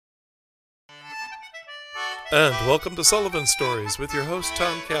And welcome to Sullivan Stories with your host,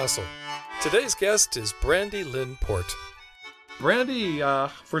 Tom Castle. Today's guest is Brandi Lynn Poort. Brandi,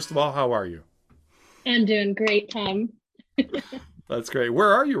 first of all, how are you? I'm doing great, Tom. That's great.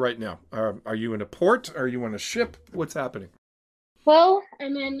 Where are you right now? Are you in a port? Are you on a ship? What's happening? Well,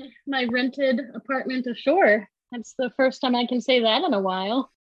 I'm in my rented apartment ashore. That's the first time I can say that in a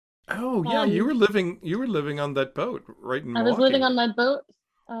while. Oh, yeah, you Um, were living on that boat right in I was living Milwaukee. on my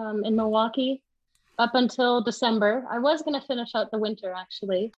boat in Milwaukee up until December. I was going to finish out the winter,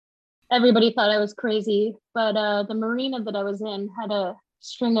 actually. Everybody thought I was crazy, but the marina that I was in had a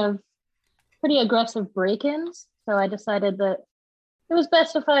string of pretty aggressive break-ins. So I decided that it was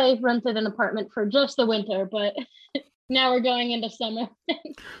best if I rented an apartment for just the winter, but now we're going into summer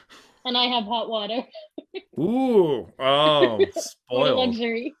and I have hot water. Ooh, oh, What a spoiled.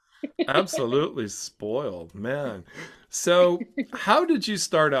 luxury. Absolutely spoiled, man. So, how did you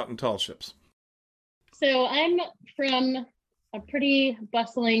start out in tall ships? So I'm from a pretty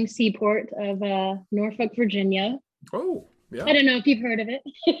bustling seaport of Norfolk, Virginia. Oh, I yeah. don't know if you've heard of it.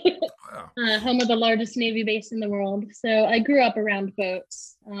 Wow. Home of the largest Navy base in the world. So I grew up around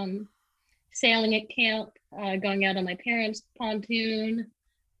boats, sailing at camp, going out on my parents' pontoon.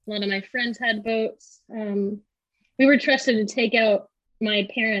 A lot of my friends had boats. We were trusted to take out my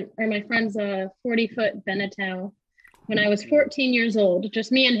friend's 40-foot Beneteau when I was Ooh, 14 years old,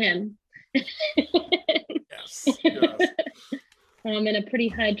 just me and him. yes, yes. In a pretty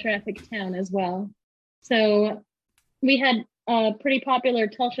high traffic town as well. So we had a pretty popular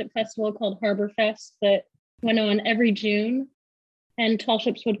tall ship festival called Harbor Fest that went on every June, and tall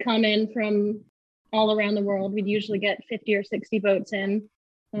ships would come in from all around the world. We'd usually get 50 or 60 boats um,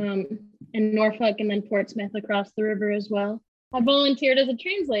 in Norfolk and then Portsmouth across the river as well. I volunteered as a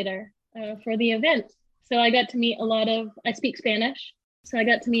translator for the event. So I speak Spanish. So I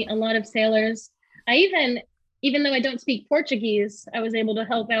got to meet a lot of sailors. Even though I don't speak Portuguese, I was able to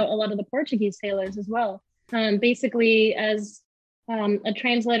help out a lot of the Portuguese sailors as well. Basically, as a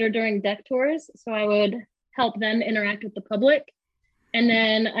translator during deck tours. So I would help them interact with the public. And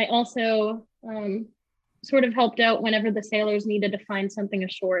then I also sort of helped out whenever the sailors needed to find something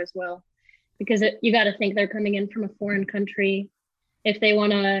ashore as well. Because you got to think they're coming in from a foreign country. If they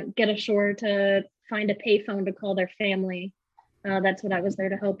want to get ashore to find a payphone to call their family, that's what I was there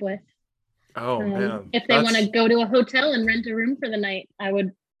to help with. Oh man, If they want to that's go to a hotel and rent a room for the night, I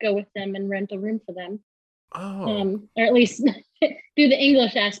would go with them and rent a room for them, oh or at least do the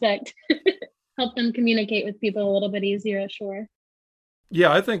English aspect, help them communicate with people a little bit easier ashore.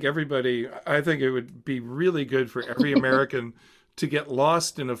 yeah. I think it would be really good for every American to get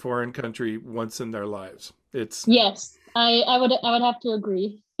lost in a foreign country once in their lives. Yes, I would have to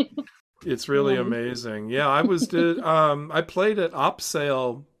agree. It's really Um, amazing. Yeah, I played at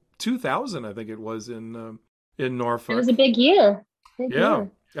Opsail 2000, I think it was in it was a Norfolk. big year, big Yeah,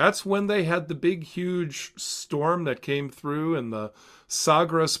 year. that's when they had the big, huge storm that came through, and the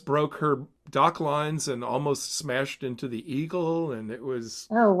Sagres broke her dock lines and almost smashed into the Eagle, and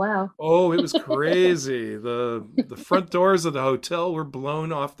Oh wow. oh, it was crazy. The front doors of the hotel were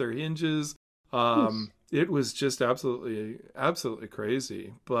blown off their hinges. It was just absolutely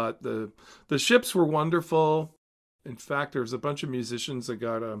crazy. But the ships were wonderful. In fact, there was a bunch of musicians that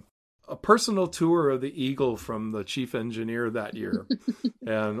got a personal tour of the Eagle from the chief engineer that year,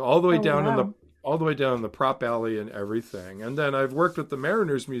 and Oh wow. all the way down in the prop alley and everything. And then I've worked with the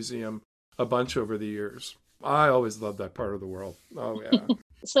Mariners Museum a bunch over the years. I always loved that part of the world. Oh yeah.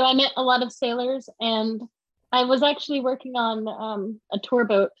 So I met a lot of sailors, and I was actually working on a tour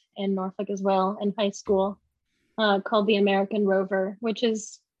boat in Norfolk as well in high school, called the American Rover, which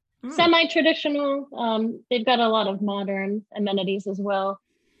is Hmm. semi-traditional. They've got a lot of modern amenities as well,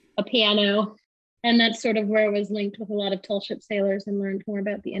 a piano, and that's sort of where I was linked with a lot of tall ship sailors and learned more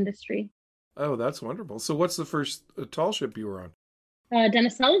about the industry. Oh, that's wonderful. So, what's the first tall ship you were on?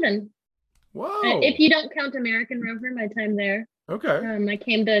 Dennis Sullivan. If Whoa. you don't count American Rover, my time there, Okay. I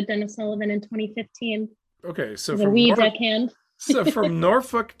came to Dennis Sullivan in 2015 Okay. as a wee deckhand. So from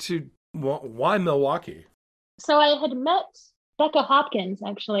Norfolk to why Milwaukee? So I had met Becca Hopkins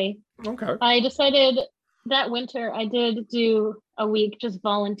actually. Okay. I decided that winter I did do a week just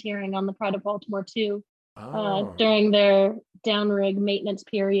volunteering on the Pride of Baltimore too, Oh. during their downrig maintenance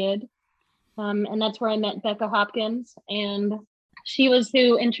period. And that's where I met Becca Hopkins. And she was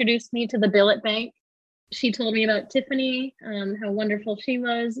who introduced me to the billet bank. She told me about Tiffany, how wonderful she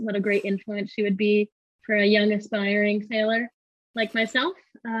was, what a great influence she would be for a young aspiring sailor like myself.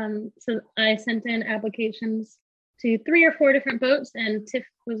 So I sent in applications to 3 or 4 different boats, and Tiff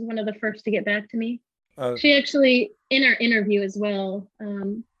was one of the first to get back to me. Uh, She actually, in our interview as well,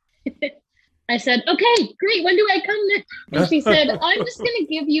 I said, okay, great. When do I come next? And she said, I'm just going to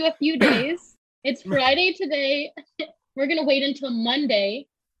give you a few days. It's Friday today. We're going to wait until Monday.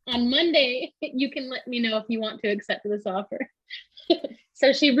 On Monday, you can let me know if you want to accept this offer.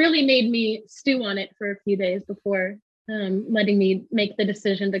 So she really made me stew on it for a few days before letting me make the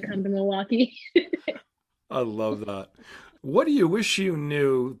decision to come to Milwaukee. I love that. What do you wish you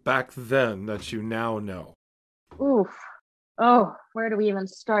knew back then that you now know? Oof. Oh, where do we even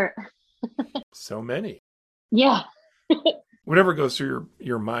start? So many. Yeah. Whatever goes through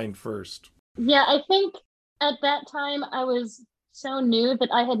your mind first. Yeah, I think at that time I was so new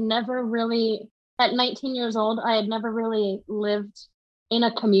that I had never really, at 19 years old, I had never really lived in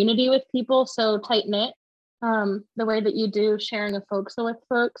a community with people so tight knit, the way that you do sharing a forecastle with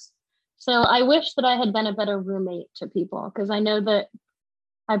folks. So I wish that I had been a better roommate to people because I know that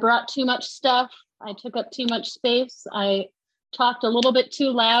I brought too much stuff. I took up too much space. I talked a little bit too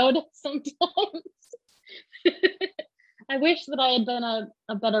loud sometimes. I wish that I had been a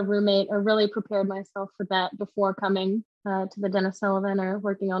better roommate or really prepared myself for that before coming to the Denis Sullivan or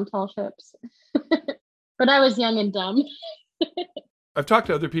working on tall ships. But I was young and dumb. I've talked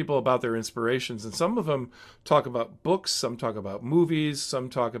to other people about their inspirations, and some of them talk about books, some talk about movies, some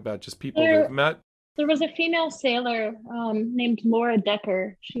talk about just people they've met. There was a female sailor named Laura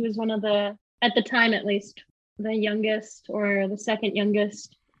Decker. She was one of the, at the time at least, the youngest or the second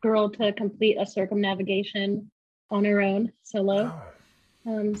youngest girl to complete a circumnavigation on her own solo.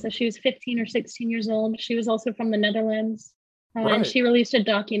 So she was 15 or 16 years old. She was also from the Netherlands. Right. And she released a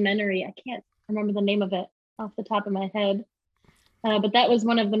documentary. I can't remember the name of it off the top of my head. But that was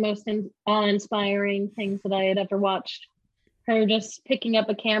one of the most awe-inspiring things that I had ever watched. Her just picking up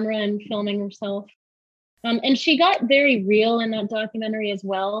a camera and filming herself. And she got very real in that documentary as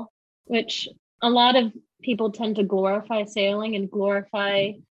well, which a lot of people tend to glorify sailing and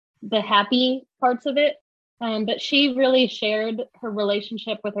glorify the happy parts of it. But she really shared her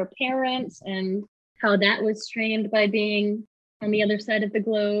relationship with her parents and how that was strained by being on the other side of the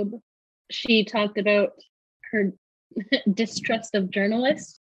globe. She talked about her distrust of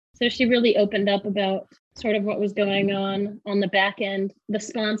journalists. So she really opened up about sort of what was going on the back end, the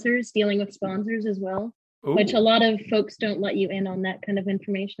sponsors, dealing with sponsors as well, which a lot of folks don't let you in on that kind of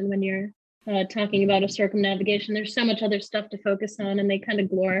information when you're talking about a circumnavigation. There's so much other stuff to focus on, and they kind of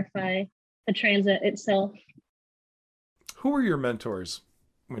glorify the transit itself. Who were your mentors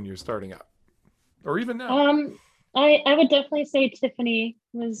when you're starting out, or even now? I would definitely say Tiffany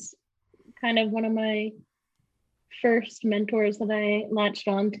was kind of one of my first mentors that I latched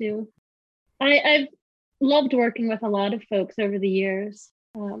onto. I've loved working with a lot of folks over the years,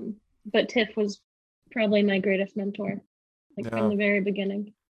 but Tiff was probably my greatest mentor, from the very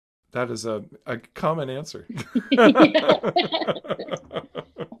beginning. That is a common answer.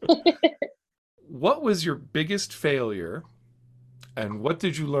 What was your biggest failure, and what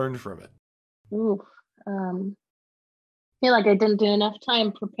did you learn from it? Ooh, I feel like I didn't do enough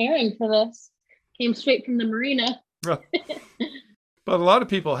time preparing for this. Came straight from the marina. But a lot of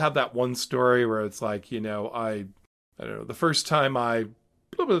people have that one story where it's like, I don't know, the first time I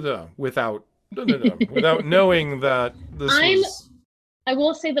blah, blah, blah, without knowing that this was. I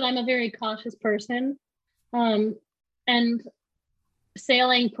will say that I'm a very cautious person, and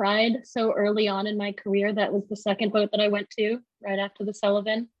sailing Pride so early on in my career, that was the second boat that I went to right after the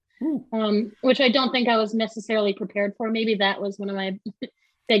Sullivan, which I don't think I was necessarily prepared for. Maybe that was one of my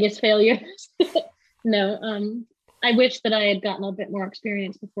biggest failures. No, I wish that I had gotten a bit more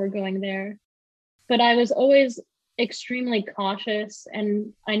experience before going there, but I was always extremely cautious,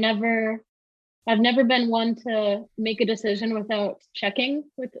 and I've never been one to make a decision without checking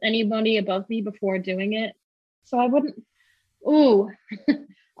with anybody above me before doing it. So I wouldn't. Ooh.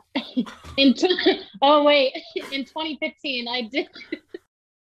 In 2015, I did.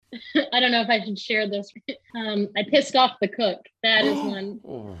 I don't know if I should share this. I pissed off the cook. That is one.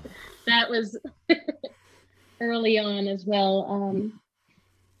 That was early on as well.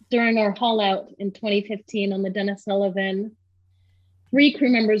 During our haul out in 2015 on the Denis Sullivan, 3 crew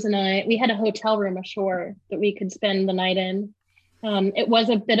members and we had a hotel room ashore that we could spend the night in. It was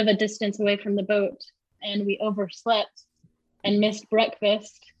a bit of a distance away from the boat, and we overslept and missed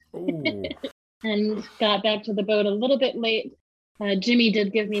breakfast and got back to the boat a little bit late. Jimmy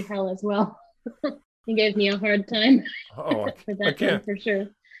did give me hell as well. He gave me a hard time for that one, for sure.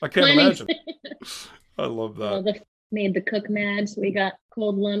 I can't imagine. I love that. Made the cook mad, so we got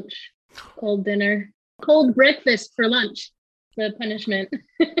cold lunch, cold dinner, cold breakfast for lunch. The punishment.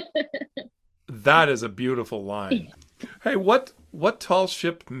 That is a beautiful line. Hey, what tall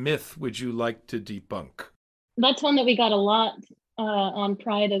ship myth would you like to debunk? That's one that we got a lot on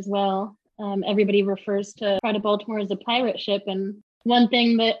Pride as well. everybody refers to Pride of Baltimore as a pirate ship. And one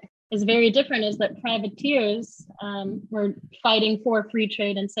thing that is very different is that privateers were fighting for free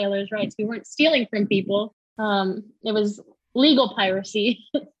trade and sailors' rights. We weren't stealing from people. It was legal piracy.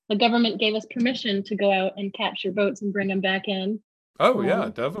 The government gave us permission to go out and capture boats and bring them back in. Oh yeah,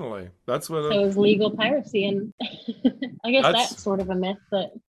 definitely. That's what. So it was legal piracy, and I guess that's sort of a myth.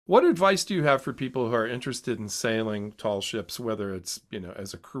 But what advice do you have for people who are interested in sailing tall ships, whether it's,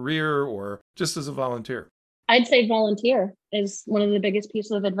 as a career or just as a volunteer? I'd say volunteer is one of the biggest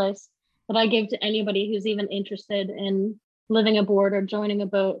pieces of advice that I give to anybody who's even interested in living aboard or joining a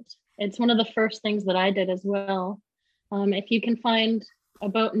boat. It's one of the first things that I did as well. If you can find a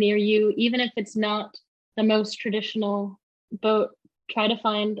boat near you, even if it's not the most traditional boat, try to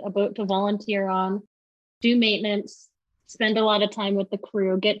find a boat to volunteer on, do maintenance, spend a lot of time with the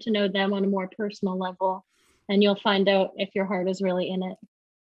crew, get to know them on a more personal level, and you'll find out if your heart is really in it,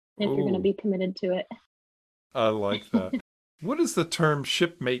 if you're going to be committed to it. I like that. What does the term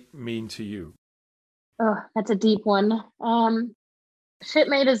shipmate mean to you? Oh, that's a deep one.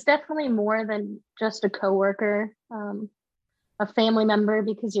 Shipmate is definitely more than just a coworker, a family member,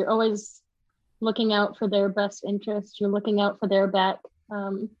 because you're always looking out for their best interest. You're looking out for their back,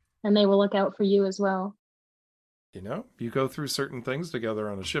 and they will look out for you as well. You go through certain things together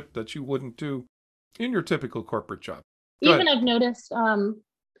on a ship that you wouldn't do in your typical corporate job. Even I've noticed,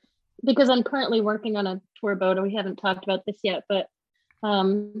 because I'm currently working on a tour boat, and we haven't talked about this yet, but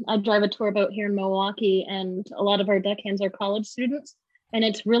I drive a tour boat here in Milwaukee, and a lot of our deckhands are college students, and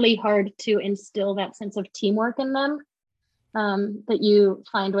it's really hard to instill that sense of teamwork in them that you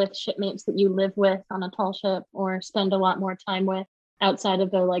find with shipmates that you live with on a tall ship or spend a lot more time with outside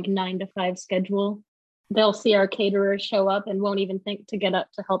of the 9 to 5 schedule. They'll see our caterers show up and won't even think to get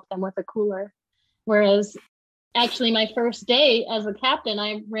up to help them with a cooler. Whereas actually my first day as a captain,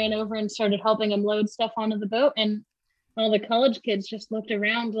 I ran over and started helping them load stuff onto the boat, and all the college kids just looked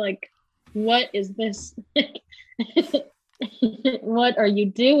around like, what is this? What are you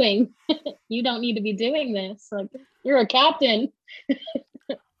doing? You don't need to be doing this. You're a captain.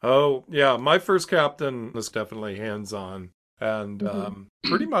 Oh yeah, my first captain was definitely hands-on, and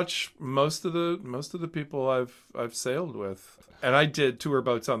pretty much most of the people I've sailed with, and I did tour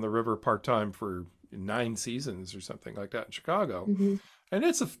boats on the river part-time for 9 seasons or something like that in Chicago. And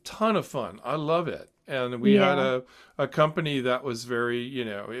it's a ton of fun. I love it. And we had a company that was very,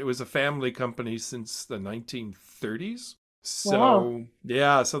 it was a family company since the 1930s. So,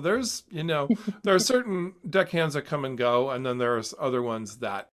 yeah, so there's, there are certain deckhands that come and go, and then there's other ones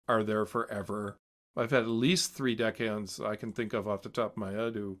that are there forever. I've had at least 3 deckhands I can think of off the top of my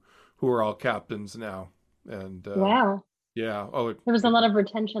head who are all captains now. And wow. Yeah. There was a lot of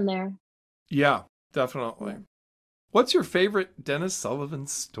retention there. Yeah, definitely. Yeah. What's your favorite Denis Sullivan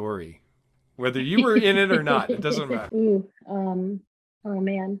story? Whether you were in it or not, it doesn't matter. Oh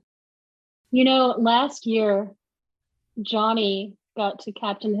man. Last year, Johnny got to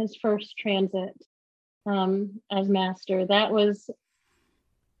captain his first transit as master. That was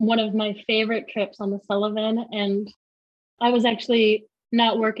one of my favorite trips on the Sullivan. And I was actually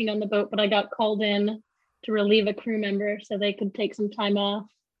not working on the boat, but I got called in to relieve a crew member so they could take some time off.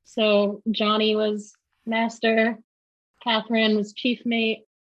 So Johnny was master, Catherine was chief mate,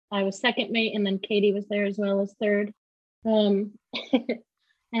 I was second mate, and then Katie was there as well as third. And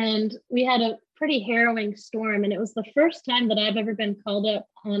we had a pretty harrowing storm, and it was the first time that I've ever been called up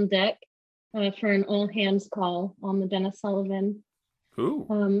on deck for an all hands call on the Denis Sullivan.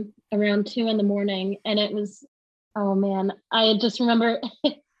 Ooh. Around 2 a.m, and it was, oh man, I just remember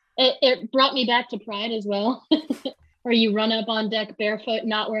it brought me back to Pride as well, where you run up on deck barefoot,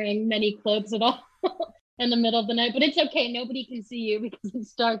 not wearing many clothes at all in the middle of the night, but it's okay, nobody can see you because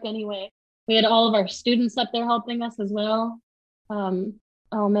it's dark anyway. We had all of our students up there helping us as well.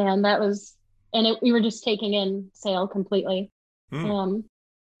 Oh man, that was, and we were just taking in sail completely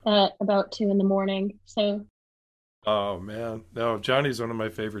at about 2 a.m. So. Oh man, no, Johnny's one of my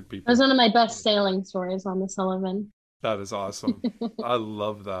favorite people. It was one of my best sailing stories on the Sullivan. That is awesome. I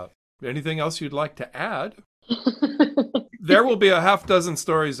love that. Anything else you'd like to add? There will be a half dozen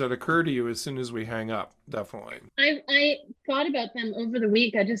stories that occur to you as soon as we hang up. Definitely. I thought about them over the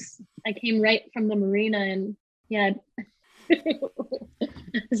week. I came right from the marina, and yeah, I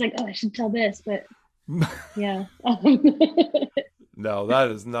was like, oh, I should tell this, but yeah. No, that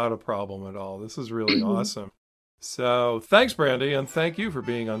is not a problem at all. This is really awesome. So thanks, Brandi, and thank you for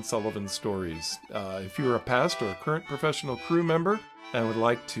being on Sullivan Stories. If you're a past or current professional crew member and would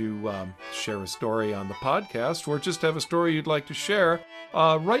like to share a story on the podcast, or just have a story you'd like to share,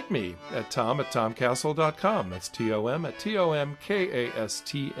 write me at tom@tomcastle.com. That's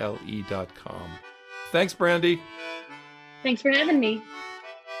TOM@TOMKASTLE.com. Thanks, Brandi. Thanks for having me.